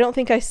I don't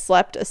think I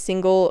slept a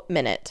single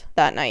minute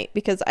that night,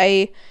 because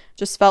I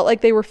just felt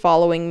like they were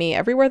following me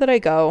everywhere that I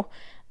go.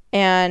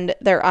 And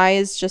their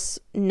eyes just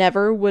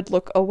never would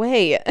look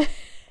away.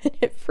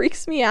 It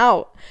freaks me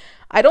out.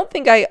 I don't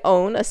think I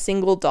own a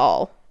single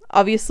doll.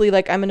 Obviously,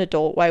 like, I'm an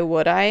adult. Why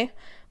would I?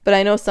 But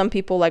I know some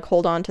people like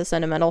hold on to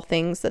sentimental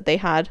things that they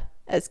had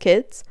as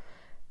kids.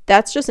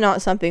 That's just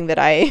not something that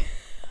I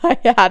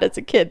had as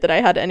a kid, that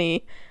I had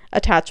any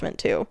attachment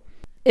to.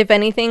 If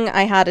anything,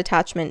 I had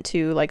attachment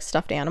to like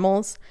stuffed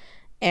animals.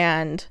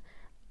 And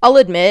I'll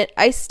admit,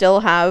 I still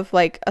have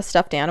like a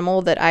stuffed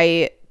animal that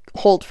I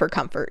hold for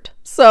comfort.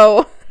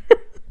 So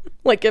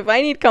like if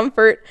I need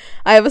comfort,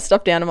 I have a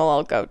stuffed animal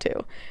I'll go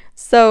to.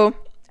 So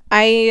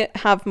I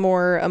have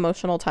more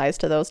emotional ties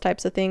to those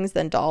types of things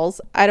than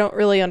dolls. I don't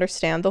really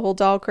understand the whole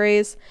doll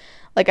craze.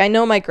 Like, I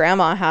know my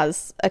grandma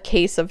has a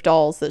case of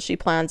dolls that she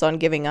plans on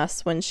giving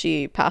us when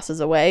she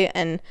passes away,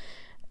 and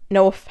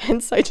no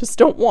offense, I just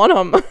don't want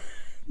them.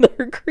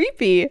 They're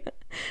creepy.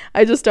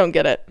 I just don't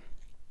get it.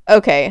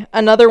 Okay,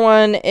 another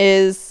one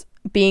is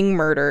being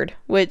murdered,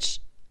 which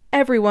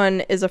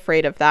everyone is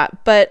afraid of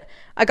that, but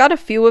I got a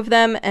few of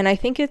them, and I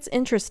think it's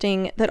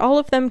interesting that all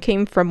of them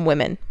came from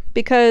women,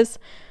 because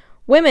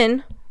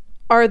women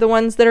are the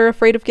ones that are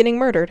afraid of getting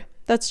murdered.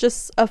 That's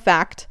just a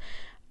fact.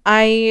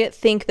 I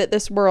think that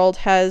this world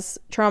has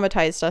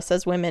traumatized us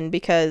as women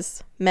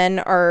because men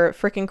are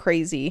freaking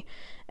crazy.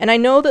 And I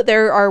know that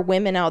there are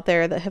women out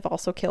there that have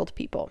also killed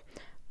people.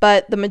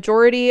 But the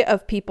majority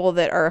of people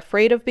that are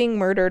afraid of being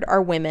murdered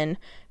are women,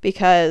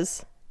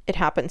 because it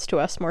happens to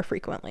us more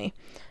frequently.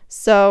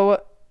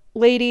 So,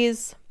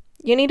 ladies,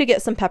 you need to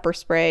get some pepper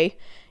spray.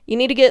 You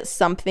need to get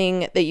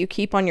something that you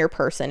keep on your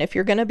person. If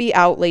you're going to be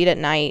out late at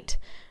night,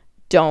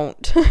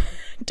 don't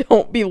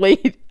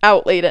be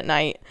out late at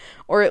night,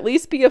 or at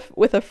least be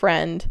with a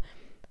friend.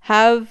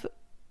 Have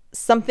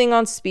something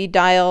on speed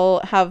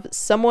dial, have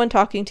someone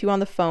talking to you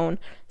on the phone,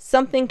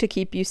 something to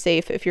keep you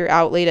safe if you're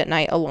out late at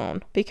night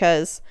alone,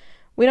 because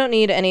we don't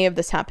need any of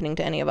this happening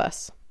to any of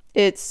us.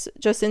 It's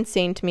just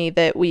insane to me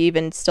that we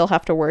even still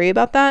have to worry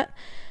about that,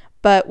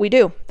 but we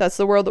do. That's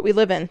the world that we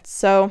live in.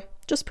 So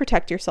just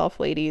protect yourself,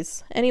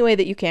 ladies, any way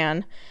that you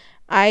can.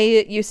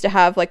 I used to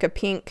have like a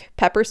pink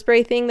pepper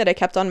spray thing that I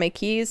kept on my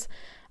keys.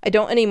 I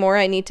don't anymore.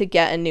 I need to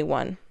get a new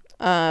one.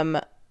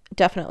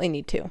 Definitely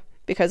need to,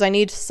 because I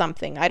need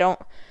something. I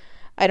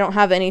don't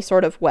have any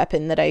sort of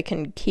weapon that I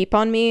can keep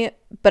on me,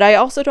 but I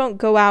also don't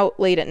go out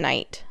late at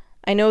night.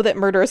 I know that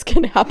murders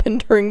can happen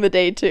during the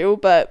day too,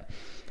 but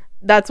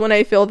that's when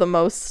I feel the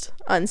most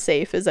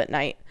unsafe, is at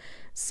night.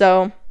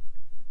 So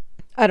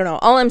I don't know.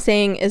 All I'm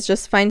saying is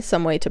just find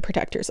some way to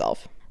protect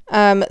yourself.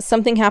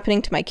 Something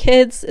happening to my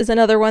kids is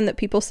another one that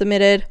people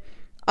submitted.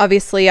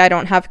 Obviously, I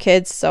don't have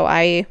kids, so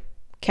I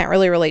can't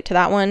really relate to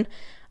that one.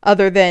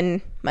 Other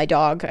than my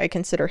dog, I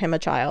consider him a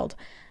child.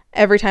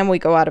 Every time we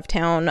go out of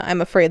town,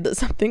 I'm afraid that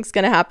something's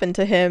going to happen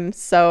to him.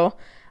 So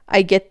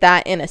I get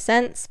that in a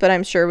sense, but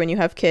I'm sure when you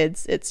have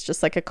kids, it's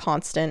just like a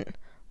constant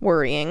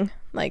worrying,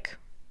 like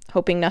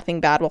hoping nothing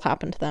bad will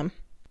happen to them.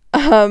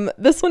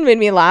 This one made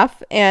me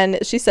laugh, and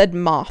she said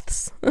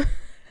moths.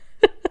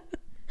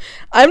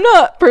 I'm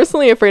not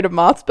personally afraid of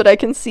moths, but I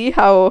can see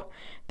how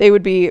they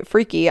would be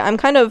freaky. I'm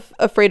kind of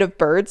afraid of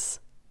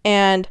birds,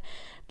 and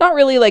not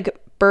really like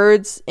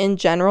birds in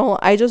general.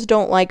 I just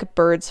don't like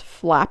birds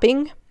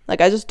flapping.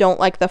 Like, I just don't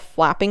like the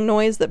flapping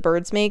noise that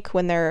birds make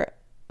when they're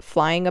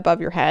flying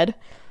above your head.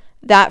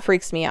 That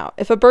freaks me out.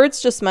 If a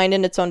bird's just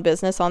minding its own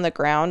business on the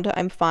ground,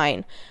 I'm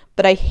fine.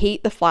 But I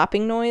hate the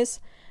flapping noise.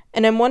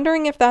 And I'm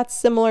wondering if that's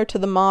similar to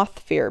the moth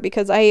fear,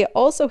 because I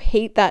also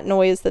hate that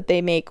noise that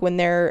they make when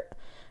they're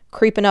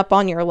creeping up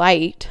on your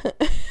light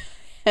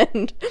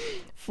and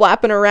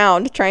flapping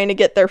around trying to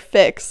get their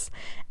fix.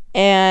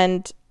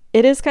 And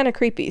it is kind of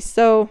creepy.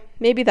 So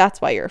maybe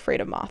that's why you're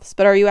afraid of moths.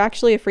 But are you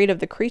actually afraid of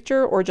the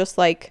creature, or just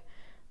like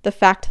the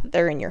fact that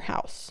they're in your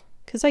house?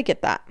 Because I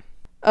get that.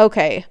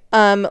 Okay.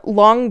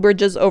 Long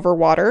bridges over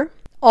water.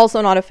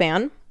 Also not a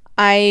fan.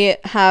 I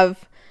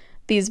have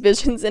these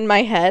visions in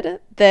my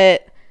head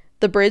that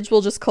the bridge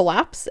will just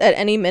collapse at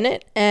any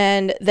minute,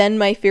 and then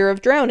my fear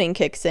of drowning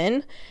kicks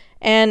in.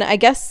 And I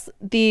guess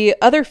the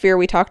other fear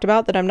we talked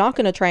about, that I'm not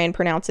going to try and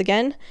pronounce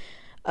again,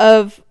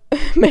 of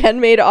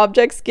man-made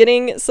objects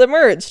getting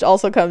submerged,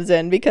 also comes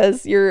in,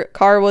 because your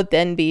car would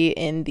then be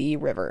in the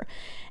river.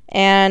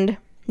 And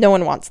no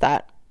one wants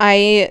that.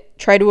 I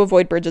try to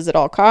avoid bridges at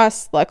all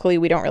costs. Luckily,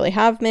 we don't really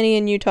have many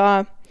in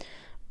Utah.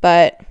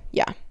 But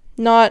yeah,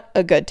 not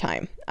a good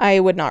time. I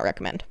would not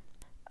recommend.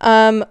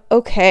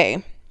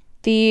 Okay.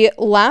 The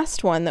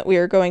last one that we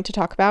are going to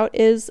talk about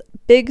is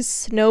big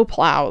snow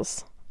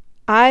plows.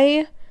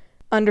 I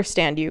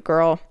understand you,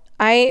 girl.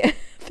 I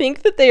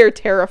think that they are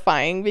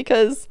terrifying,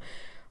 because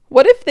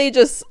what if they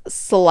just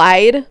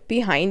slide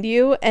behind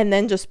you and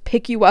then just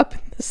pick you up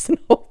in the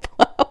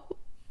snowplow?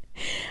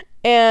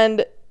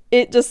 And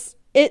it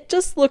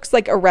just looks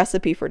like a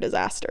recipe for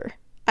disaster.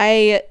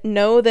 I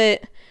know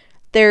that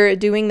they're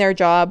doing their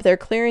job. They're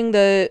clearing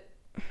the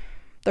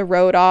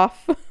road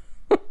off.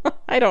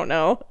 I don't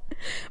know.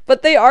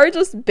 But they are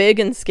just big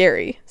and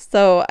scary.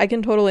 So I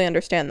can totally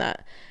understand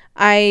that.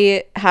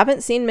 I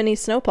haven't seen many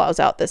snowplows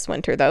out this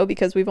winter, though,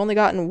 because we've only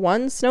gotten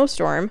one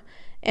snowstorm,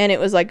 and it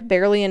was like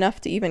barely enough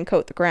to even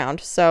coat the ground.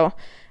 So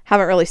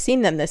haven't really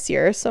seen them this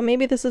year. So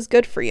maybe this is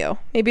good for you.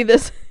 Maybe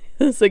this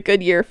is a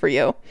good year for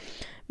you.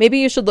 Maybe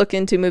you should look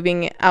into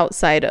moving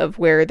outside of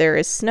where there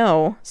is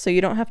snow so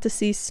you don't have to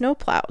see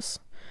snowplows.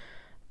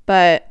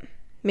 But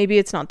maybe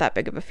it's not that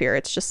big of a fear.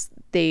 It's just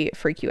they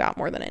freak you out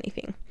more than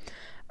anything.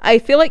 I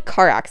feel like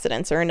car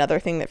accidents are another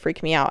thing that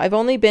freak me out. I've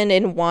only been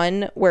in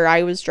one where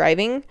I was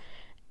driving,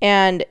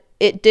 and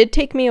it did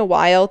take me a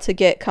while to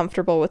get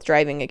comfortable with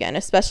driving again,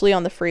 especially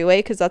on the freeway,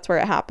 because that's where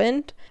it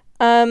happened.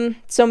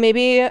 So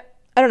maybe, I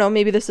don't know,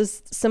 maybe this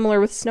is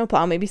similar with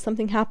snowplow. Maybe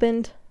something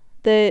happened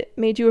that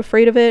made you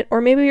afraid of it,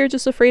 or maybe you're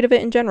just afraid of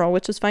it in general,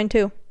 which is fine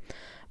too.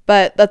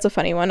 But that's a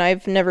funny one.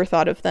 I've never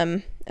thought of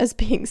them as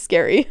being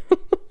scary.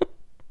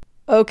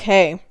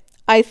 Okay,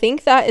 I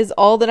think that is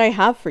all that I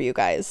have for you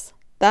guys.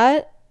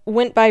 That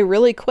went by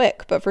really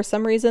quick, but for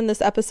some reason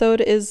this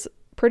episode is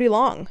pretty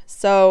long.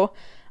 So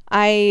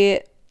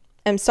I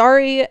am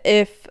sorry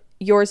if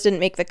yours didn't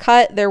make the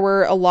cut. There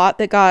were a lot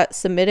that got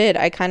submitted.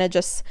 I kind of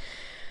just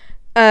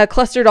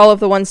clustered all of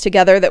the ones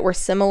together that were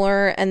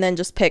similar, and then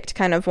just picked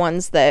kind of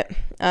ones that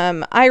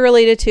I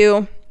related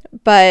to.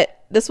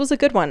 But this was a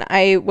good one.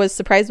 I was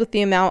surprised with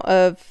the amount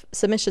of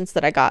submissions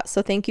that I got.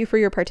 So thank you for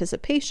your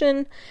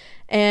participation.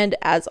 And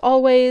as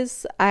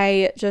always,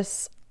 I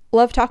just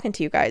love talking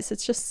to you guys.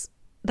 It's just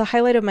the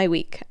highlight of my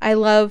week. I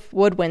love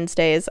Wood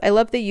Wednesdays. I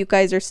love that you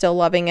guys are still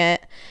loving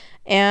it.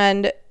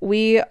 And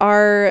we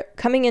are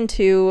coming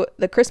into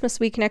the Christmas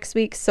week next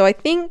week. So I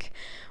think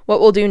what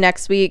we'll do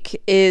next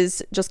week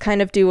is just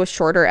kind of do a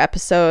shorter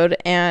episode,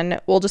 and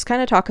we'll just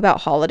kind of talk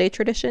about holiday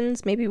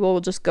traditions. Maybe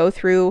we'll just go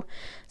through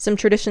some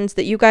traditions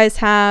that you guys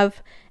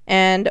have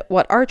and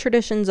what our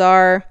traditions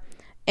are,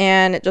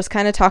 and just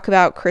kind of talk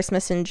about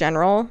Christmas in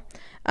general.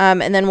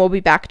 And then we'll be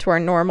back to our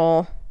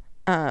normal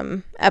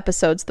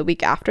episodes the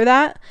week after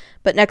that.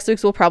 But next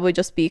week's will probably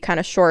just be kind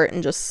of short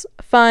and just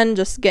fun,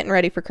 just getting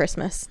ready for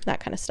Christmas, that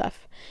kind of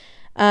stuff.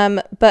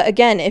 But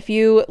again, if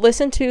you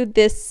listen to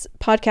this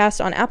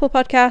podcast on Apple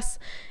Podcasts,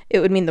 it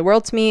would mean the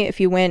world to me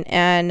if you went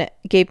and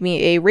gave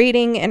me a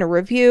rating and a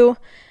review.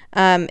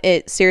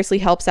 It seriously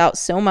helps out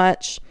so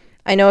much.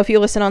 I know if you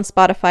listen on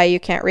Spotify, you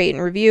can't rate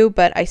and review,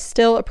 but I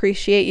still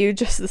appreciate you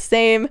just the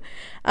same.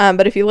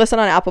 But if you listen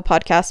on Apple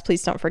Podcasts,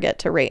 please don't forget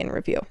to rate and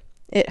review.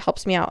 It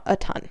helps me out a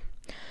ton.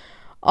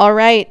 All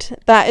right,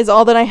 that is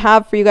all that I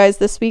have for you guys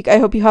this week. I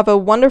hope you have a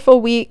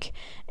wonderful week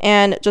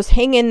and just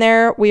hang in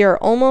there. We are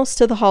almost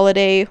to the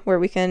holiday where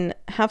we can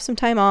have some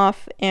time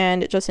off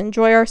and just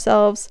enjoy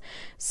ourselves.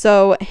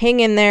 So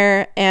hang in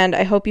there, and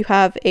I hope you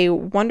have a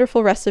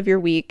wonderful rest of your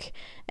week,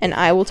 and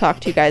I will talk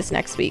to you guys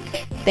next week.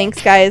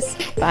 Thanks, guys.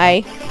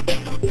 Bye.